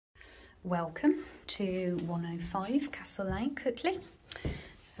Welcome to 105 Castle Lane, Cookley.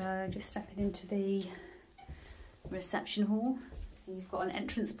 So just stepping into the reception hall. So you've got an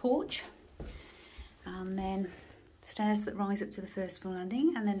entrance porch and then stairs that rise up to the first floor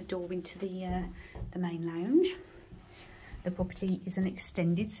landing, and then a door into the main lounge. The property is an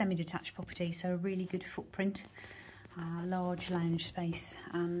extended semi-detached property, so a really good footprint, large lounge space,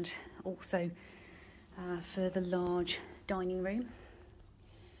 and also further large dining room,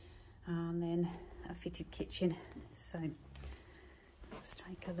 and then a fitted kitchen. So let's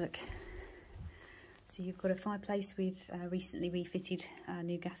take a look. So you've got a fireplace with recently refitted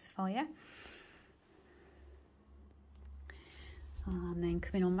new gas fire, and then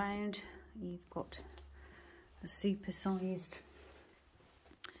coming on round you've got a super sized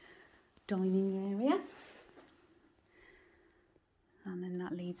dining area, and then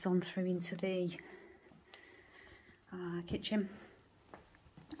that leads on through into the kitchen.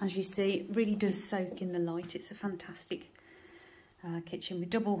 As you see, it really does soak in the light. It's a fantastic kitchen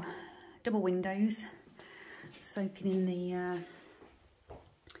with double windows, soaking in the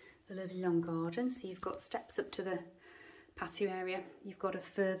lovely long garden. So you've got steps up to the patio area, you've got a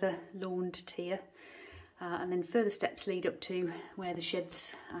further lawned tier, and then further steps lead up to where the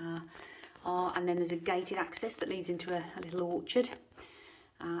sheds are, and then there's a gated access that leads into a little orchard,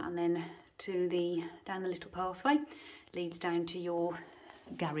 and then down the little pathway leads down to your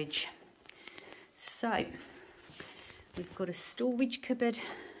garage. So we've got a storage cupboard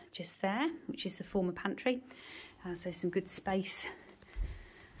just there, which is the former pantry, so some good space.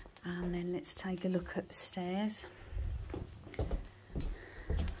 And then let's take a look upstairs.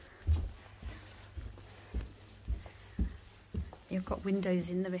 You've got windows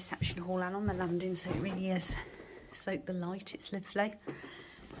in the reception hall and on the landing, so it really is soak the light. It's lovely.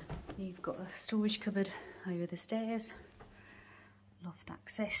 You've got a storage cupboard over the stairs, loft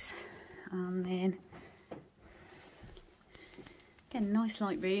access, and then again, nice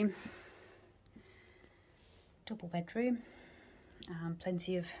light room, double bedroom,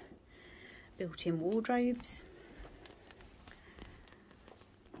 plenty of built-in wardrobes.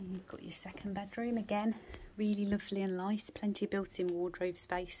 You've got your second bedroom, again really lovely and light, plenty of built-in wardrobe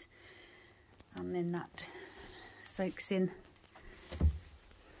space, and then that soaks in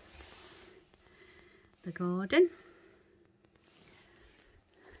the garden.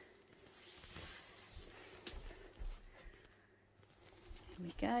 Here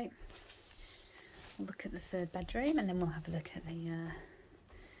we go. We'll look at the third bedroom, and then we'll have a look at the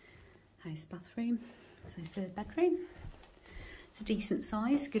house bathroom. So third bedroom, it's a decent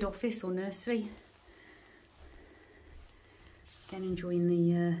size, good office or nursery. Again, enjoying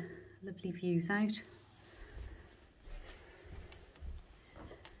the lovely views out.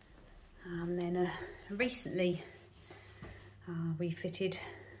 And then a recently refitted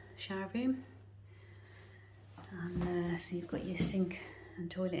shower room, and so you've got your sink and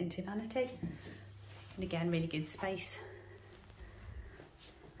toilet into vanity, and again really good space.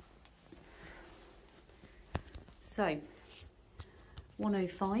 So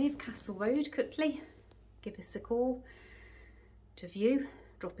 105 Castle Road, Cookley. Give us a call to view,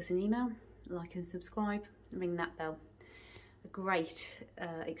 drop us an email, like and subscribe, and ring that bell. A great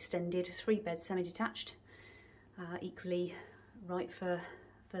extended 3-bed semi-detached, equally right for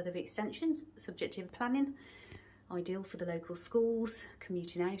further extensions, subject to planning, ideal for the local schools,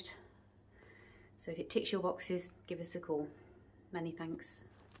 commuting out. So if it ticks your boxes, give us a call. Many thanks.